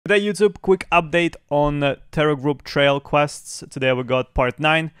Today, YouTube, quick update on TerraGroup trail quests. Today we got part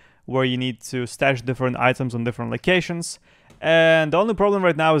 9, where you need to stash different items on different locations. And the only problem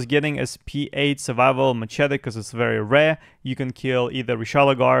right now is getting a P8 survival machete because it's very rare. You can kill either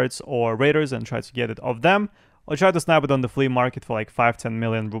Reshala guards or raiders and try to get it off them, or try to snap it on the flea market for like 5-10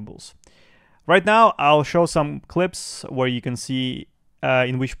 million rubles. Right now, I'll show some clips where you can see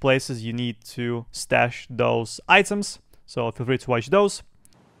in which places you need to stash those items. So feel free to watch those.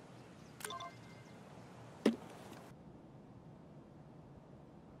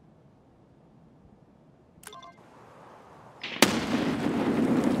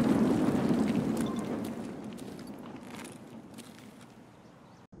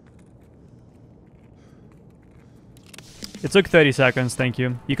 It took 30 seconds, thank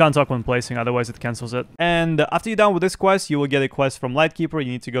you. You can't talk when placing, otherwise it cancels it. And after you're done with this quest, you will get a quest from Lightkeeper.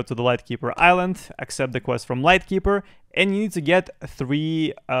 You need to go to the Lightkeeper Island, accept the quest from Lightkeeper, and you need to get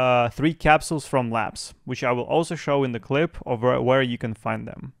three capsules from labs, which I will also show in the clip of where you can find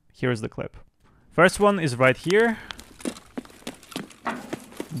them. Here's the clip. First one is right here.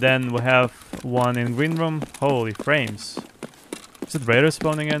 Then we have one in green room. Holy frames. Is it raiders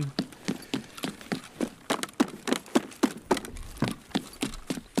spawning in?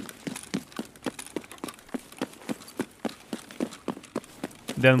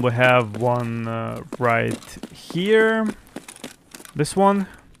 Then we have one right here. This one.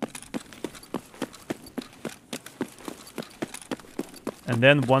 And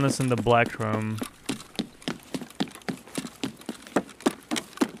then one is in the black room.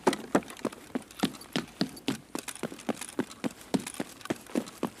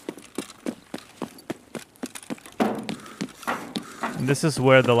 And this is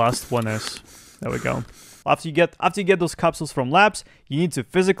where the last one is. There we go. After you get those capsules from labs, you need to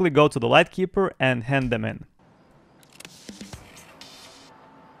physically go to the Lightkeeper and hand them in.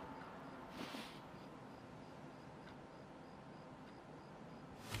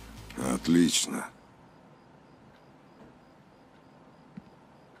 Отлично.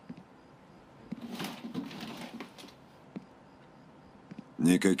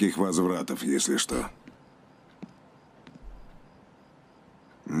 Никаких возвратов, если что.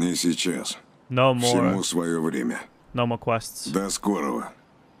 Не сейчас. No more. Всему свое время. No more quests. До скорого.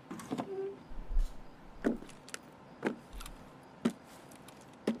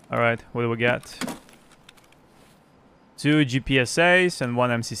 Alright, what do we get? 2 GPSAs and 1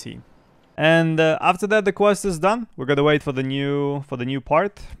 MCC. And after that, the quest is done. We're gonna wait for the new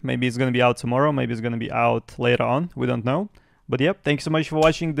part. Maybe it's gonna be out tomorrow. Maybe it's gonna be out later on. We don't know. But yep, thank you so much for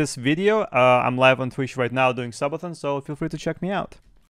watching this video. I'm live on Twitch right now doing subathon, so feel free to check me out.